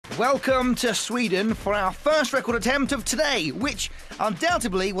Welcome to Sweden for our first record attempt of today, which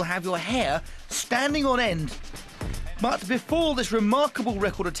undoubtedly will have your hair standing on end. But before this remarkable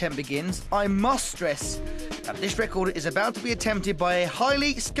record attempt begins, I must stress that this record is about to be attempted by a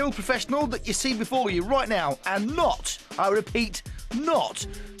highly skilled professional that you see before you right now, and not, I repeat, not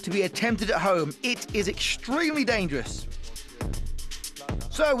to be attempted at home. It is extremely dangerous.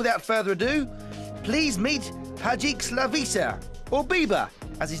 So without further ado, please meet Pajkic Slavisa, or Biba,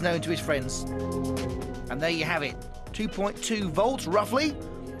 as he's known to his friends. And there you have it, 2.2 volts roughly,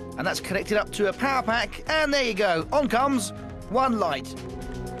 and that's connected up to a power pack, and there you go, on comes one light.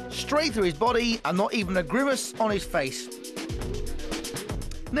 Straight through his body, and not even a grimace on his face.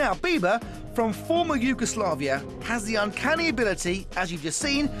 Now, Biba, from former Yugoslavia, has the uncanny ability, as you've just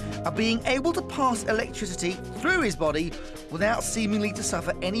seen, of being able to pass electricity through his body without seemingly to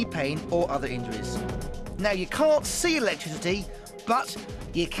suffer any pain or other injuries. Now, you can't see electricity, but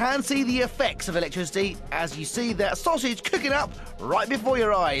you can see the effects of electricity as you see that sausage cooking up right before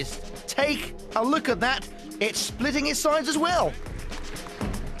your eyes. Take a look at that. It's splitting its sides as well.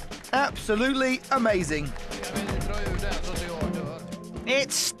 Absolutely amazing.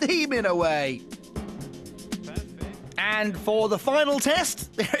 It's steaming away. And for the final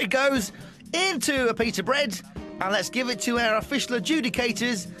test, there it goes into a piece of bread. And let's give it to our official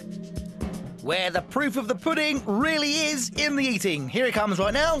adjudicators, where the proof of the pudding really is in the eating. Here it comes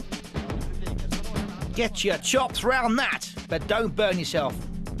right now. Get your chops round that, but don't burn yourself.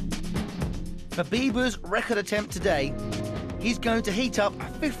 For Biba's record attempt today, he's going to heat up a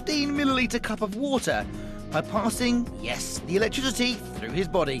 15 milliliter cup of water by passing, yes, the electricity through his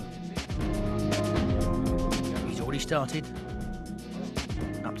body. He's already started.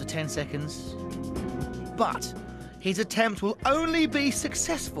 Up to 10 seconds. But his attempt will only be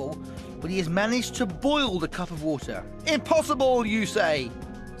successful when he has managed to boil the cup of water. Impossible, you say?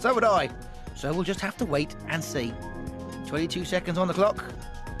 So would I. So we'll just have to wait and see. 22 seconds on the clock.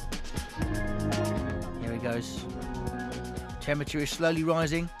 Here he goes. Temperature is slowly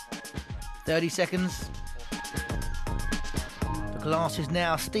rising. 30 seconds. The glass is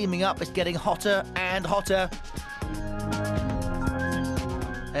now steaming up. It's getting hotter and hotter.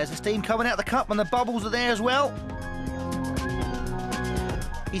 There's the steam coming out the cup and the bubbles are there as well.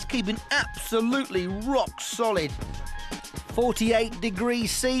 He's keeping absolutely rock solid. 48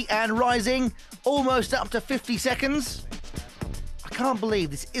 degrees C and rising, almost up to 50 seconds. I can't believe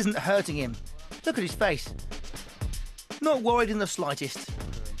this isn't hurting him. Look at his face. Not worried in the slightest.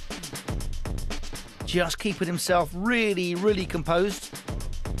 Just keeping himself really, really composed.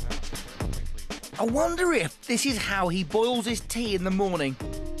 I wonder if this is how he boils his tea in the morning.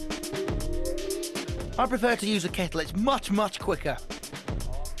 I prefer to use a kettle, it's much, much quicker.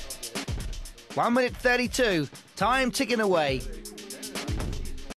 1 minute 32, time ticking away.